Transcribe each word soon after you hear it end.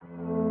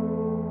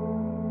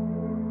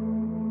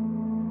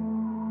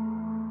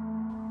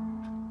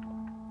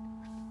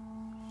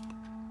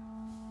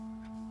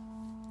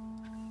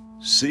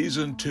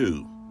Season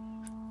 2,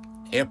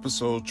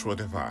 Episode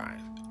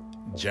 25,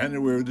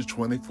 January the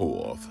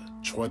 24th,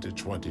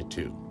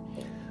 2022.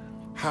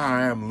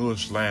 Hi, I'm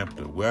Louis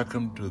Lampton.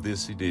 Welcome to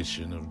this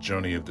edition of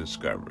Journey of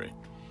Discovery.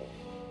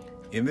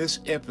 In this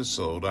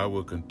episode, I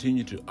will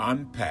continue to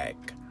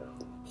unpack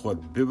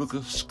what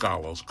biblical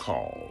scholars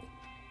call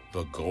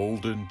the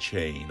golden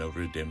chain of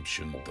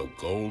redemption,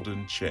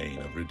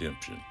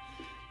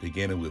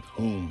 beginning with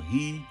whom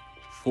he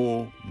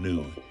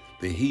foreknew.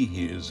 The he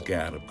here is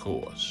God, of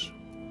course.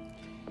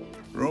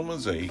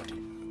 Romans 8,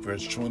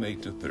 verse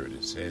 28 to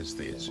 30 says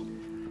this,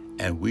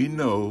 "And we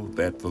know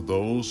that for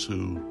those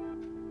who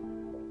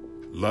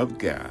love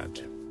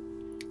God,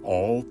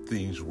 all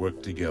things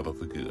work together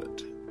for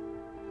good,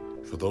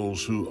 for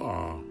those who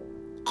are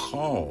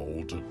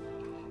called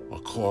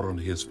according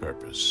to his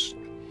purpose.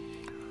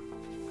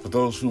 For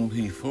those whom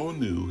he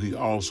foreknew, he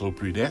also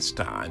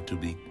predestined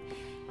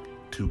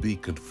to be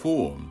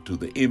conformed to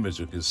the image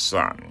of his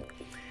Son,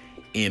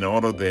 in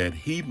order that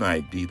he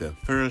might be the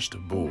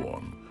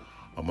firstborn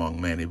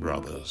among many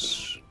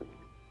brothers.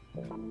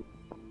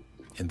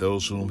 And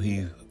those whom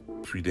he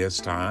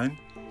predestined,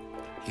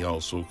 he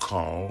also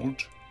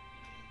called.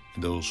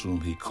 And those whom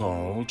he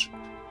called,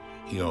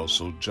 he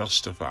also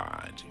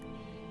justified.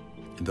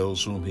 And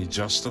those whom he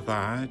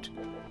justified,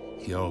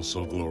 he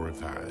also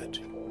glorified."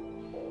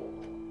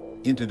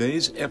 In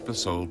today's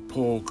episode,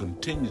 Paul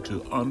continued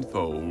to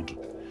unfold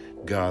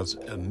God's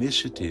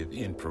initiative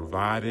in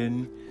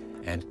providing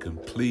and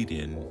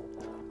completing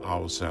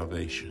our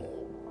salvation.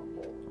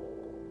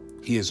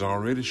 He has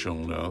already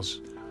shown us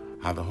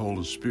how the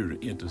Holy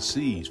Spirit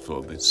intercedes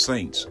for the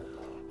saints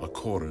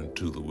according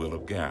to the will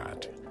of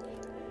God.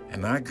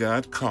 And our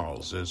God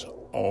causes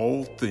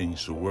all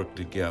things to work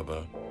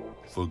together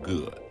for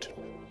good.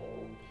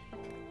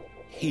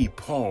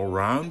 Paul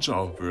rounds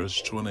off verse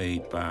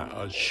 28 by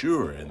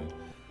assuring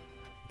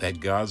that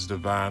God's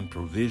divine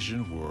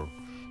provision were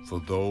for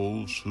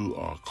those who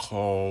are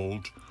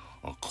called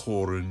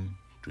according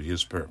to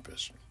his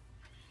purpose.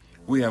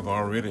 We have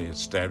already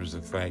established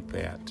the fact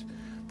that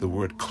the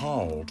word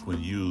called,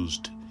 when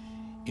used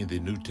in the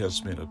New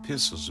Testament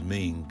epistles,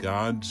 mean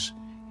God's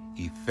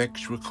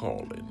effectual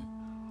calling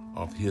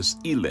of his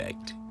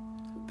elect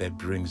that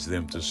brings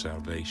them to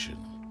salvation.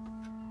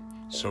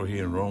 So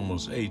here in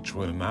Romans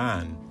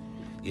 8:29,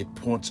 it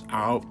points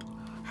out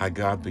how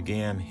God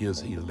began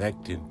his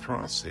electing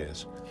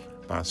process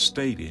by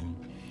stating,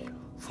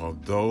 "For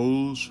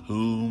those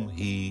whom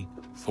he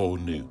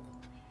foreknew,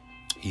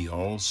 he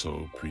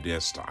also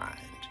predestined."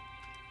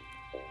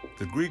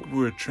 The Greek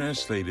word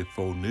translated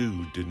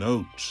foreknew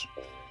denotes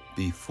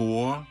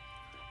before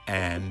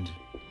and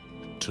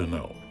to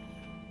know.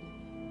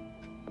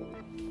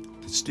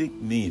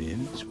 Distinct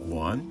meanings: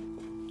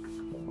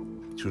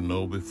 1, to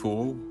know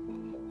before,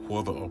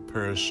 whether a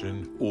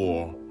person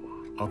or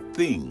a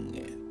thing.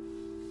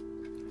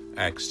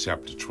 Acts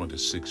chapter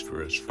 26,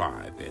 verse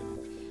 5, and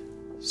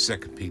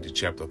 2 Peter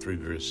chapter 3,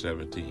 verse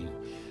 17.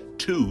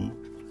 2,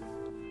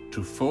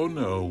 to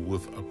foreknow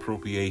with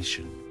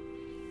appropriation,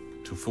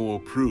 to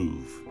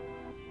foreapprove,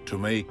 to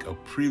make a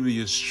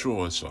previous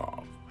choice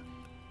of,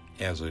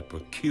 as a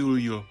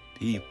peculiar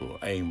people,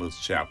 Amos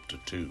chapter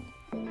 2,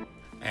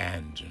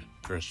 and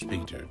 1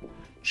 Peter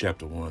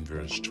chapter 1,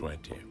 verse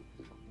 20.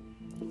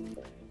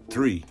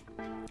 3,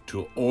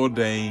 to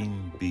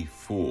ordain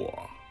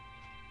before,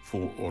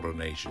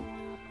 foreordination.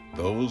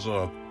 Those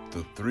are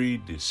the three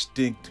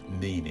distinct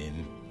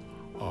meanings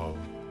of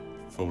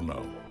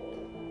foreknow.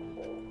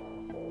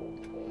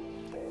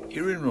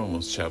 Here in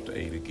Romans chapter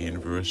 8, again,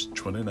 verse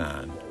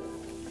 29,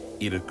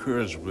 it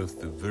occurs with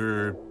the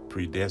verb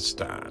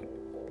predestine.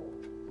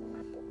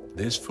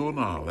 This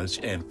foreknowledge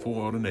and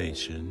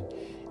foreordination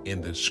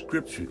in the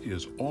scripture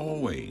is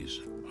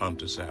always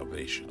unto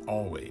salvation,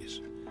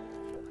 always.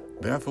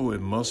 Therefore,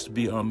 it must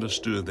be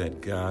understood that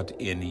God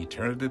in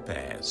eternity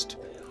past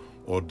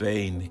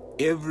ordained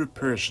every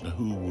person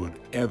who would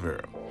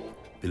ever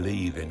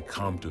believe and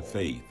come to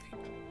faith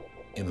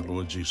in the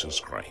Lord Jesus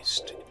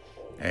Christ.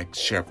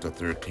 Acts chapter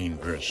 13,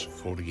 verse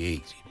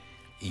 48,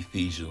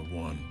 Ephesians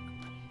 1,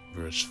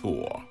 verse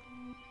 4.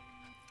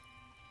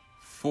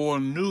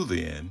 Foreknew,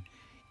 then,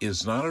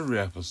 is not a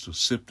reference to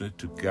simply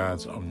to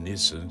God's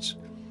omniscience,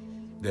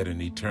 that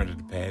in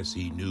eternity past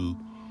he knew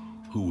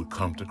who would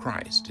come to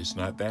Christ. It's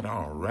not that at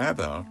all.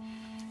 Rather,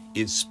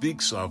 it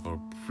speaks of a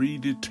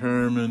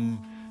predetermined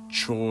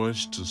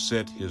choice to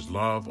set his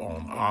love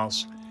on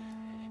us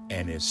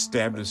and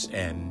establish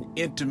an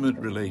intimate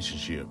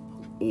relationship,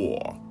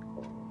 or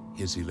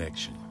his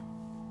election.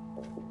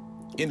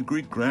 In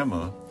Greek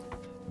grammar,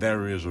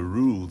 there is a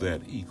rule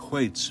that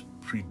equates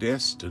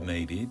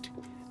predestinated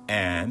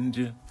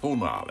and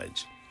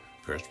foreknowledge.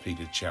 1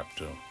 Peter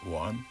chapter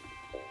 1,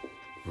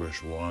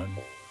 verse 1,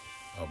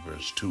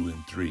 verse 2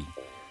 and 3,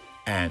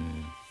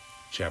 and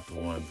chapter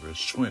 1,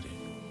 verse 20.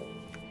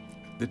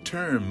 The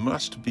term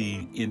must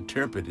be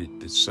interpreted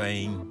the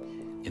same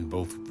in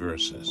both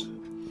verses.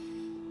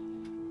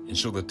 And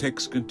so the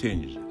text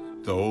continues,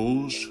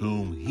 "Those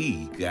whom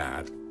he,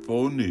 God,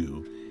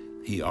 foreknew,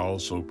 he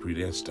also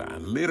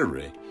predestined."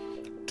 Literally,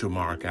 to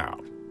mark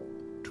out,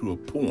 to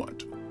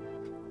appoint,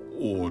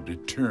 or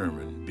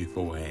determine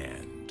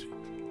beforehand.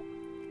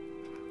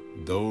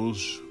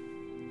 Those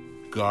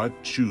God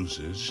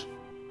chooses,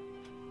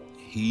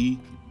 he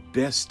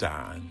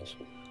destines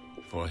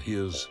for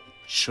his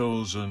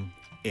chosen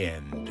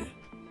end.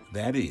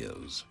 That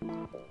is,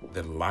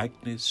 the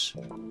likeness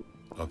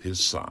of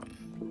his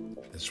Son.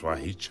 That's why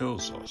he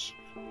chose us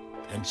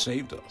and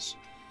saved us,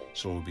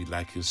 so we'll be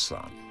like his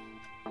Son.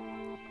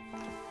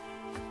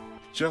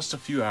 Just a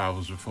few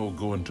hours before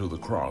going to the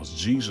cross,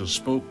 Jesus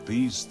spoke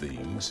these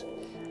things,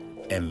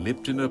 and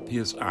lifting up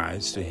his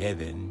eyes to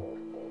heaven,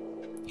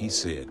 he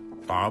said,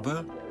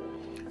 Father,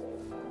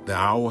 the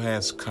hour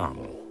has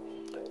come.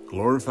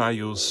 Glorify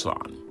your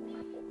Son,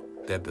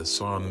 that the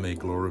Son may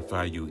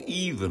glorify you,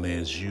 even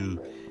as you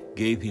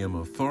gave him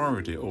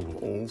authority over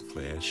all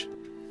flesh,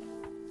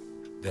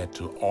 that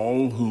to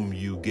all whom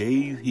you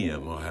gave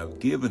him or have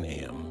given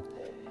him,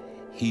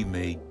 he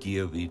may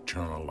give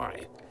eternal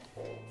life.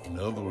 In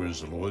other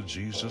words, the Lord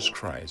Jesus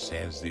Christ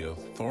has the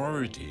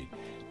authority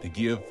to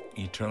give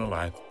eternal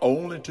life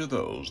only to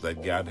those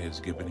that God has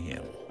given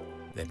him,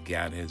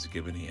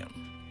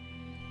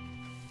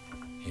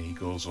 And he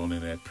goes on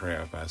in that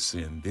prayer by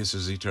saying, this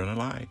is eternal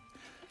life,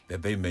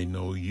 that they may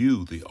know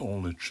you, the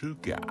only true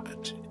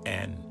God,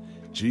 and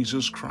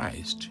Jesus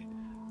Christ,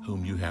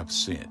 whom you have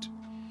sent.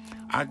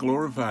 I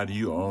glorified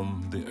you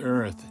on the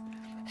earth,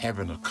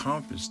 having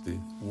accomplished the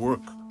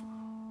work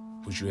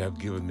which you have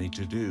given me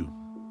to do.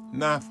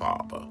 Now,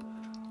 Father,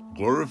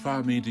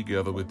 glorify me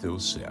together with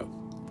yourself,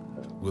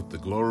 with the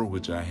glory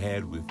which I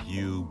had with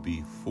you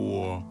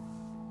before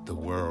the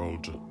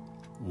world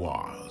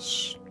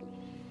was.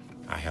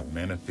 I have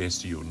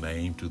manifested your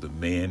name to the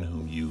men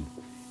whom you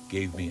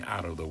gave me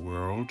out of the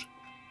world.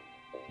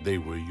 They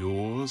were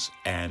yours,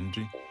 and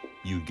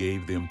you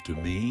gave them to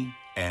me,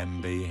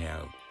 and they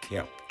have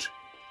kept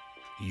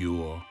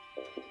your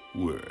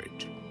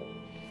word.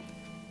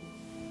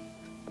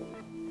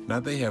 Now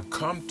they have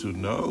come to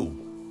know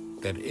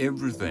that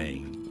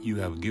everything you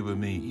have given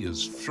me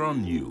is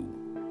from you.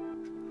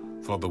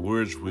 For the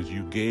words which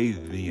you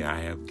gave me I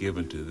have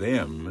given to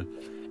them,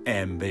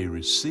 and they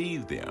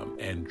received them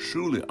and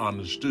truly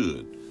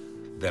understood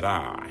that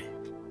I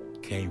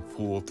came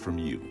forth from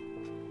you,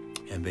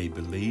 and they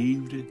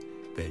believed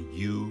that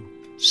you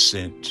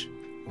sent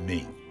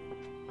me.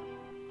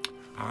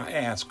 I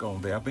ask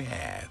on their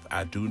behalf.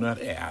 I do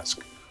not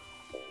ask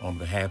on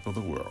behalf of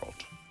the world,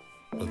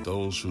 but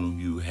those whom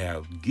you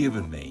have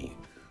given me,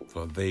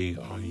 for they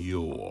are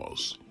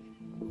yours.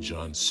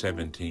 John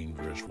 17,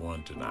 verse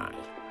 1 to 9.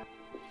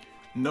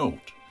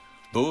 Note,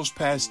 those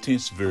past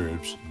tense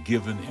verbs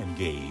given and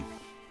gave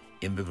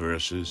in the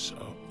verses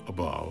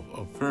above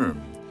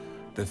affirm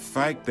the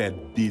fact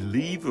that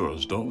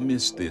believers, don't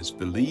miss this,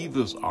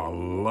 believers are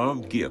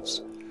love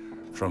gifts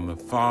from the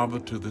Father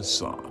to the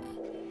Son.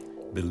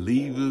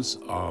 Believers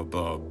are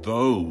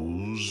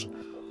those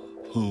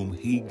whom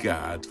he,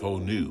 God,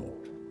 foreknew.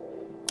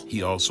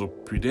 He also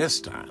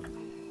predestined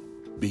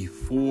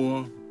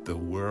before the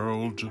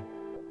world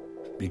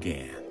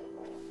began.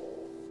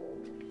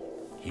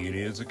 Here it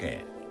is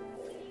again.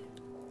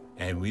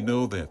 And we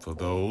know that for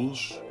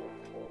those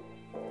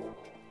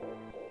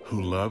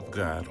who love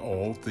God,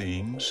 all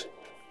things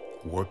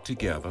work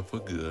together for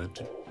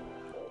good,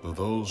 for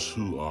those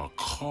who are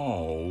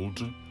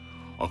called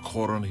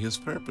according to his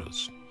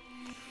purpose.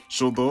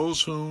 So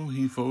those whom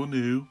he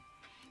foreknew,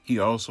 he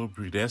also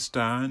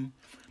predestined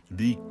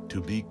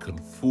to be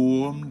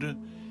conformed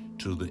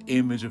to the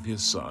image of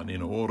his Son,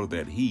 in order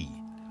that he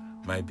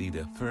might be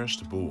the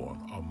firstborn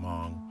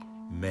among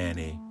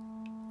many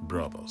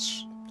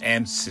brothers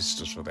and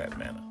sisters, for that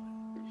matter.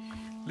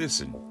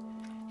 Listen,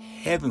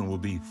 heaven will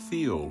be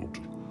filled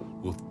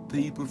with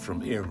people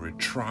from every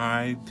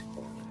tribe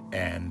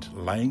and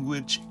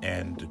language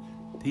and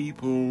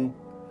people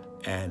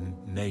and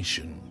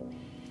nation.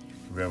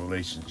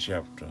 Revelation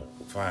chapter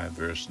 5,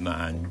 verse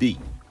 9b.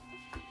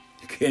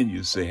 Can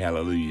you say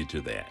hallelujah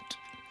to that?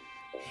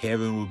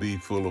 Heaven will be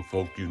full of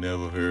folk you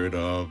never heard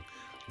of,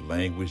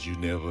 language you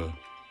never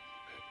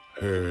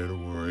heard or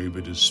were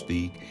able to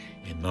speak,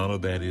 and none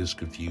of that is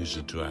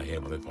confusing to our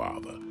Heavenly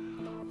Father.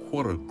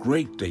 What a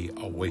great day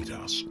awaits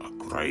us, a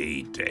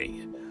great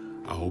day.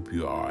 I hope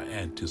you are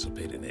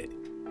anticipating it.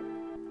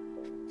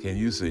 Can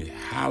you say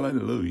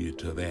hallelujah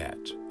to that?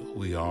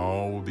 We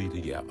all will be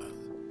together.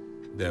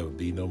 There will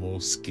be no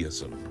more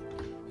schism,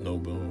 no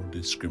more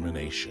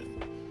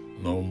discrimination,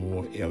 no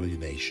more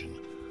alienation.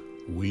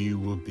 We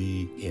will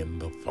be in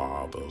the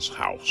Father's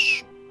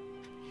house.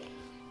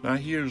 Now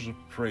here's a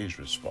praise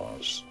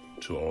response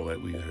to all that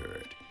we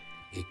heard.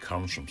 It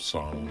comes from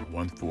Psalm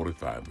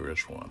 145,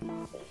 verse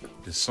 1.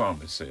 The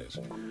psalmist says,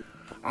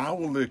 I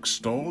will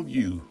extol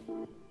you,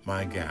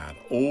 my God,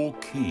 O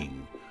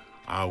King.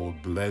 I will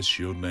bless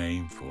your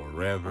name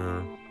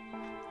forever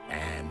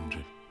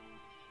and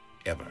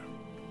ever.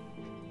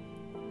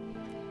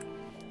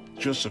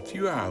 Just a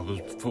few hours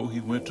before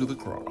he went to the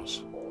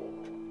cross,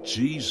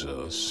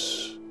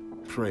 Jesus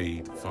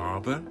prayed,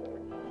 Father,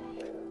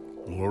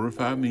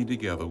 glorify me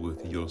together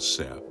with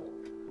yourself,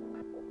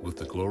 with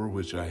the glory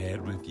which I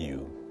had with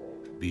you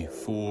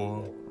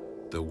before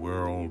the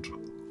world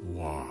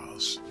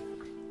was.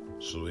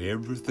 So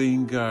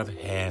everything God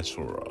has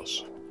for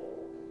us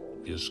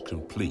is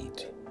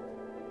complete.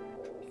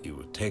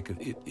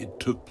 It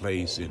took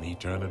place in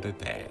eternity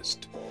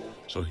past,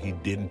 so he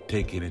didn't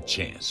take any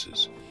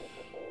chances.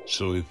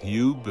 So if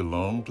you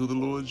belong to the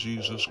Lord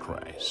Jesus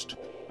Christ,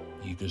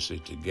 you can say,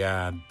 to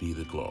God be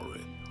the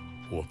glory,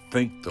 or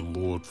thank the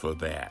Lord for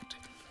that.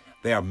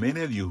 There are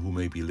many of you who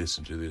may be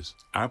listening to this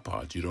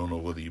iPod. You don't know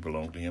whether you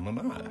belong to him or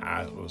not.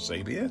 I will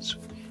say this.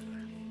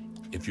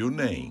 If your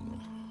name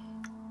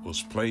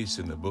was placed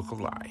in the book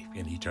of life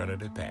in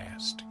eternity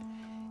past,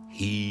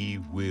 he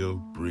will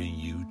bring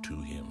you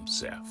to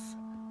himself.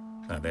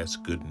 Now that's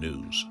good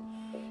news.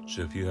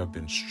 So if you have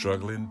been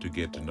struggling to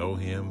get to know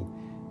him,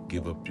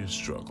 give up your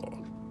struggle.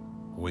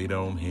 Wait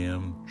on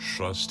him,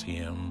 trust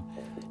him.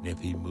 And if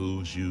he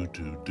moves you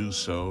to do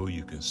so,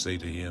 you can say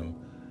to him,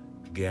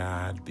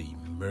 God, be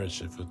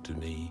merciful to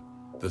me,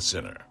 the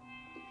sinner.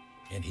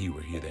 And he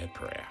will hear that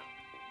prayer,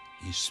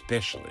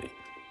 especially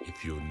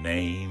if your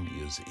name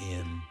is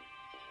in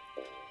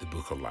the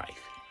book of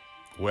life.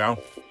 Well,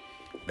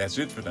 that's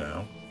it for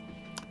now.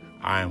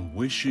 I'm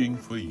wishing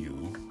for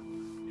you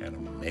an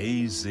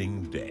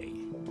amazing day.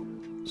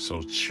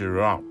 So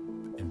cheer up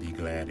and be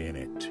glad in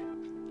it.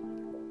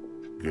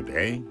 Good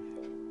day.